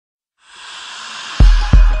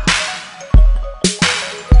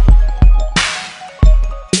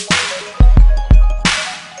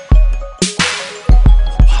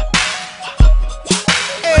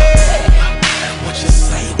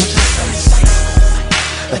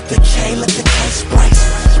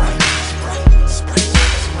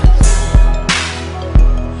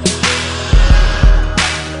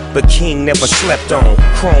king never slept on.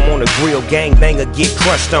 Chrome on the grill, gang banger get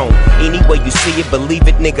crushed on. Any way you see it, believe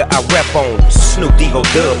it, nigga, I rep on. Snoop D-Go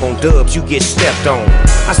Dub on dubs, you get stepped on.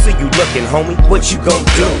 I see you looking, homie, what you gon'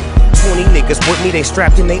 do? 20 niggas with me, they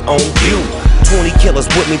strapped and they on you. 20 killers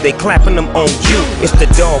with me, they clapping them on you. It's the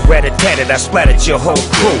dog rat-a-tat-tat, I splattered your whole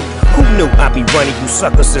crew. Who knew I'd be running you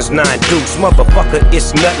suckers since 9 deuce? Motherfucker,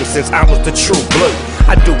 it's nothing since I was the true blue.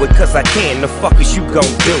 I do it cause I can, the fuck is you gon'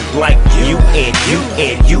 do? Like you and you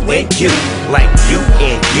and you and you. Like you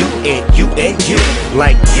and you and you and you.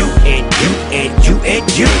 Like you and you and you and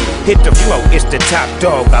you. Hit the flow, it's the top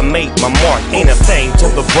dog, I made my mark. Ain't a thing to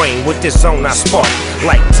the brain, with this zone I spark.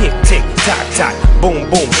 Like tick, tick, tock, tock, boom,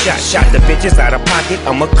 boom, shot, shot. The bitches out of pocket,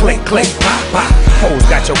 I'ma click, click, pop, pop. Hoes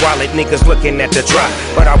got your wallet, niggas looking at the drop.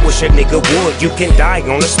 But I wish a nigga would, you can die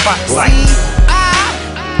on the spot. Like I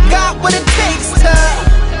got what it takes to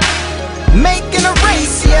make and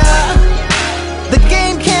erase ya. The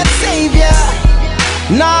game can't save ya.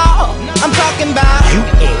 No, I'm talking about you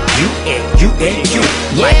and you and you and you.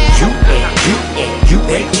 Like you and you and you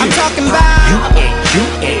and you. I'm talking about you and you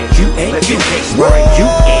and you and you. Right, you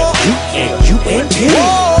and you and you and you.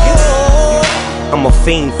 I'm a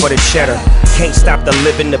fiend for the cheddar. Can't stop the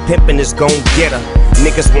living, the pimpin' is gon' get her.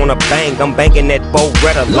 Niggas wanna bang, I'm banging that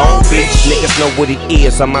Beretta. Long Beach, niggas know what it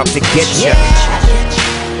is, I'm out to get ya.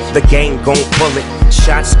 The game gon' pull it,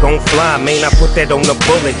 shots gon' fly, man, I put that on the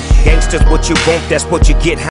bullet. Gangsters what you want, that's what you get.